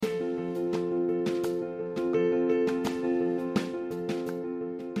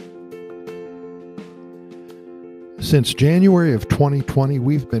Since January of 2020,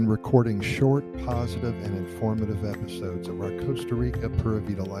 we've been recording short, positive, and informative episodes of our Costa Rica Pura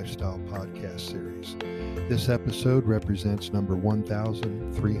Vida Lifestyle podcast series. This episode represents number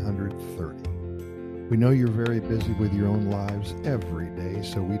 1330. We know you're very busy with your own lives every day,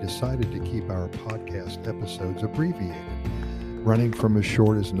 so we decided to keep our podcast episodes abbreviated, running from as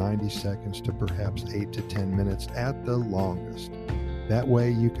short as 90 seconds to perhaps 8 to 10 minutes at the longest. That way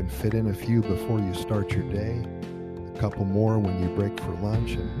you can fit in a few before you start your day, couple more when you break for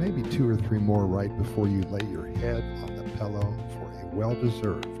lunch, and maybe 2 or 3 more right before you lay your head on the pillow for a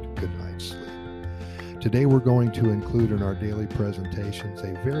well-deserved good night's sleep. Today we're going to include in our daily presentations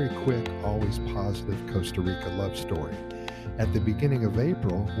a very quick, always positive Costa Rica love story. At the beginning of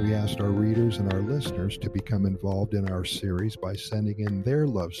April, we asked our readers and our listeners to become involved in our series by sending in their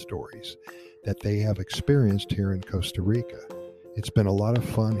love stories that they have experienced here in Costa Rica. It's been a lot of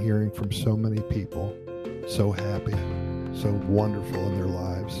fun hearing from so many people, so happy, so wonderful in their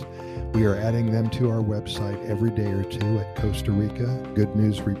lives. We are adding them to our website every day or two at Costa Rica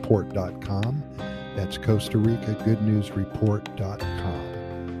GoodNewsReport.com. That's Costa Rica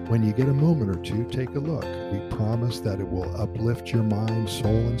GoodNewsReport.com. When you get a moment or two, take a look. We promise that it will uplift your mind, soul,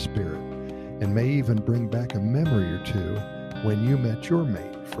 and spirit, and may even bring back a memory or two when you met your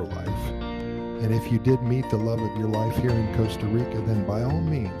mate for life. And if you did meet the love of your life here in Costa Rica, then by all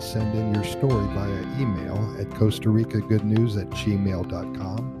means send in your story via email at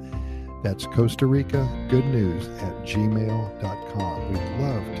CostaRicaGoodNews@gmail.com. That's CostaRicaGoodNews@gmail.com. We'd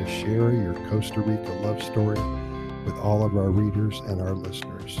love to share your Costa Rica love story with all of our readers and our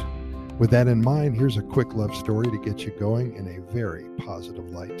listeners. With that in mind, here's a quick love story to get you going in a very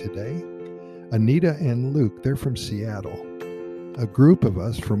positive light today. Anita and Luke, they're from Seattle. A group of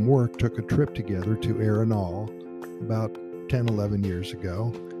us from work took a trip together to Arenal about 10, 11 years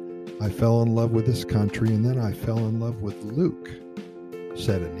ago. I fell in love with this country, and then I fell in love with Luke,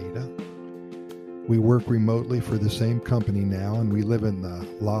 said Anita. We work remotely for the same company now, and we live in the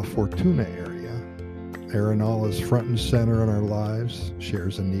La Fortuna area. Arenal is front and center in our lives,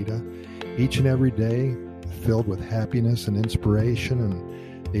 shares Anita, each and every day filled with happiness and inspiration, and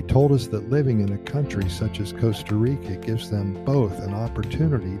they told us that living in a country such as Costa Rica gives them both an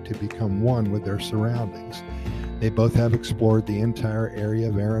opportunity to become one with their surroundings. They both have explored the entire area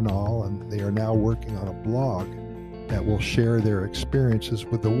of Arenal, and they are now working on a blog that will share their experiences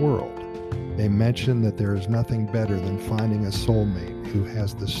with the world. They mentioned that there is nothing better than finding a soulmate who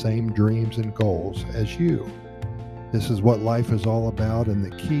has the same dreams and goals as you. This is what life is all about, and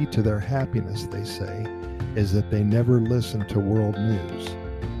the key to their happiness, they say, is that they never listen to world news.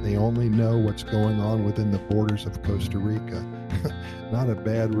 They only know what's going on within the borders of Costa Rica. Not a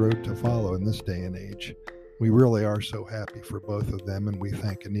bad road to follow in this day and age. We really are so happy for both of them, and we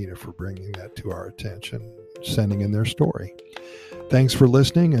thank Anita for bringing that to our attention, sending in their story. Thanks for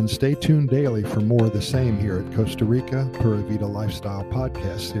listening, and stay tuned daily for more of the same here at Costa Rica Pura Vida Lifestyle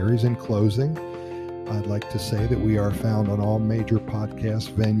podcast series. In closing, I'd like to say that we are found on all major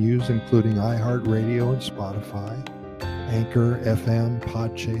podcast venues, including iHeartRadio and Spotify, Anchor FM,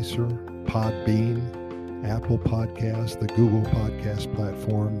 Podchaser, Podbean, Apple Podcasts, the Google Podcast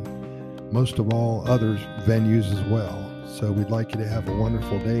platform, most of all other venues as well. So we'd like you to have a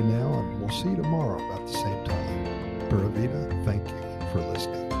wonderful day now, and we'll see you tomorrow about the same time. Pura Vida, thank you for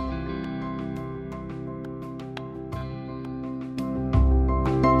listening.